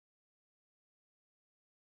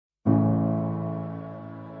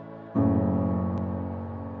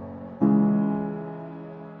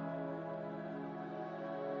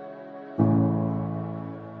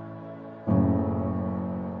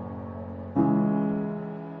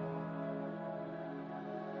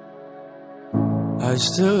I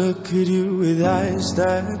still look at you with eyes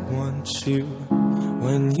that want you.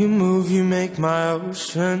 When you move, you make my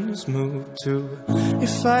oceans move too.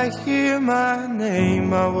 If I hear my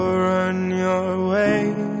name, I will run your way.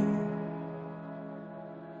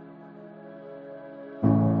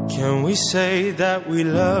 Can we say that we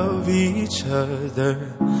love each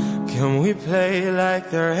other? Can we play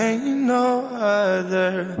like there ain't no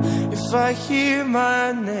other? If I hear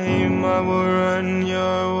my name, I will run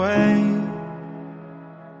your way.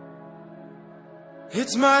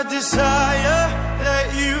 It's my desire that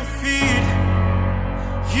you feed.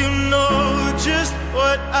 You know just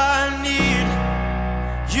what I need.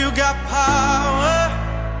 You got power,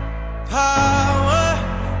 power.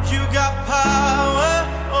 You got power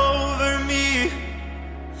over me.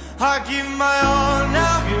 I give my all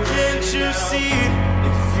now, can't you see?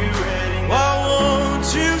 Why won't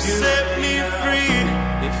you set me free?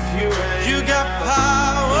 You got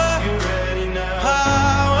power,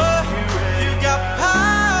 power. You got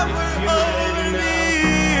power over me.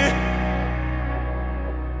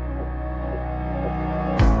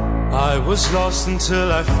 I was lost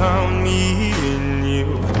until I found me in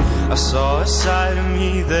you. I saw a side of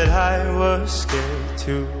me that I was scared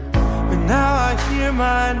to. But now I hear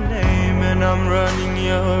my name and I'm running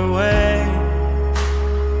your way.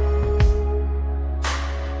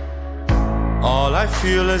 All I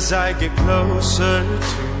feel as I get closer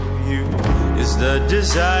to you is the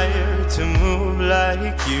desire to move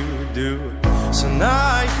like you do. So now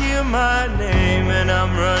I hear my name and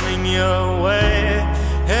I'm running your way.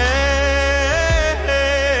 Hey.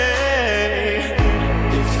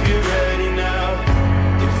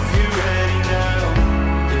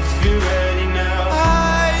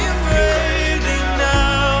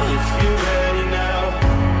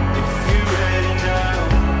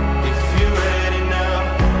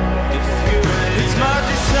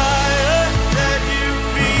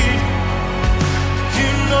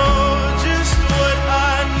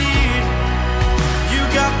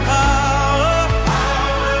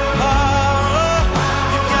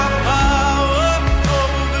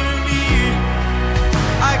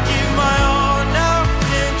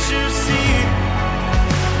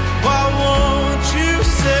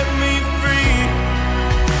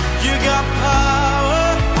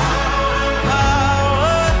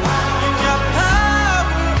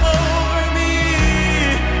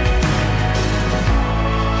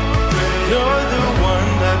 You're the one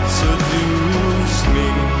that seduced me,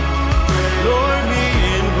 lured me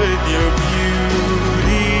in with your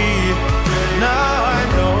beauty. Now I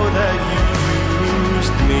know that you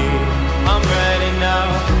used me. I'm ready now,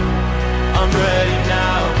 I'm ready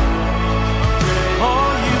now.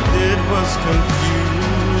 All you did was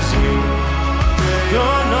confuse me.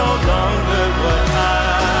 You're no longer what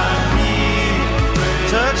I need.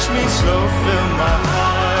 Touch me slow, fill my heart.